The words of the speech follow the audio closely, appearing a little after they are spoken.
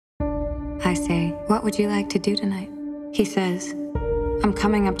I say, "What would you like to do tonight?" He says, "I'm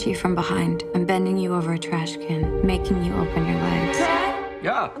coming up to you from behind. I'm bending you over a trash can, making you open your legs." Dad?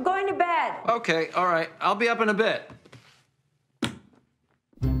 Yeah. I'm going to bed. Okay, all right. I'll be up in a bit.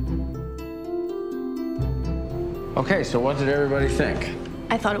 Okay, so what did everybody think?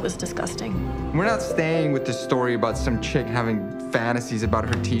 I thought it was disgusting. We're not staying with the story about some chick having fantasies about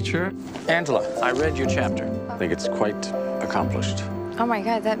her teacher. Angela, I read your chapter. I think it's quite accomplished. Oh my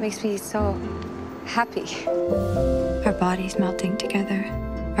God, that makes me so happy. Our bodies melting together,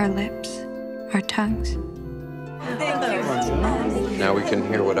 our lips, our tongues. Thank you. Now we can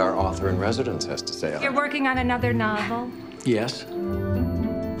hear what our author in residence has to say on You're it. working on another novel? Yes.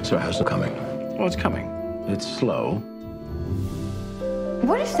 So how's it coming? Well, it's coming. It's slow.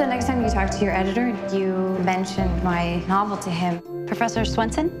 What if the next time you talk to your editor, you mentioned my novel to him? Professor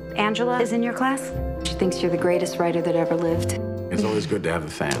Swenson, Angela is in your class. She thinks you're the greatest writer that ever lived. It's always good to have a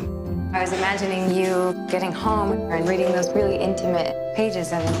fan. I was imagining you getting home and reading those really intimate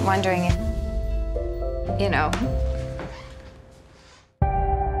pages and wondering if, you know.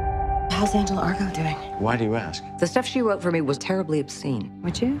 How's Angela Argo doing? Why do you ask? The stuff she wrote for me was terribly obscene.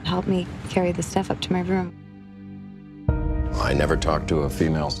 Would you help me carry the stuff up to my room? I never talked to a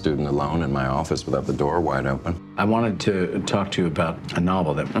female student alone in my office without the door wide open. I wanted to talk to you about a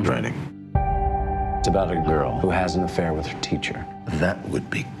novel that I'm writing. It's about a girl who has an affair with her teacher. That would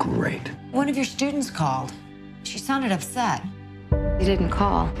be great. One of your students called. She sounded upset. You didn't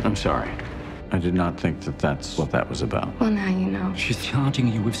call. I'm sorry. I did not think that that's what that was about. Well, now you know. She's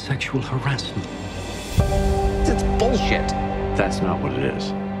charging you with sexual harassment. It's bullshit. That's not what it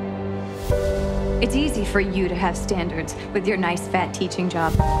is. It's easy for you to have standards with your nice fat teaching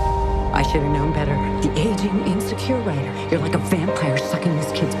job. I should have known better. The aging, insecure writer. You're like a vampire sucking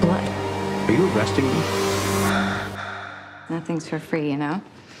this kid's blood. Are you arresting me? Nothing's for free, you know?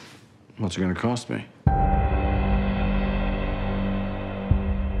 What's it going to cost me?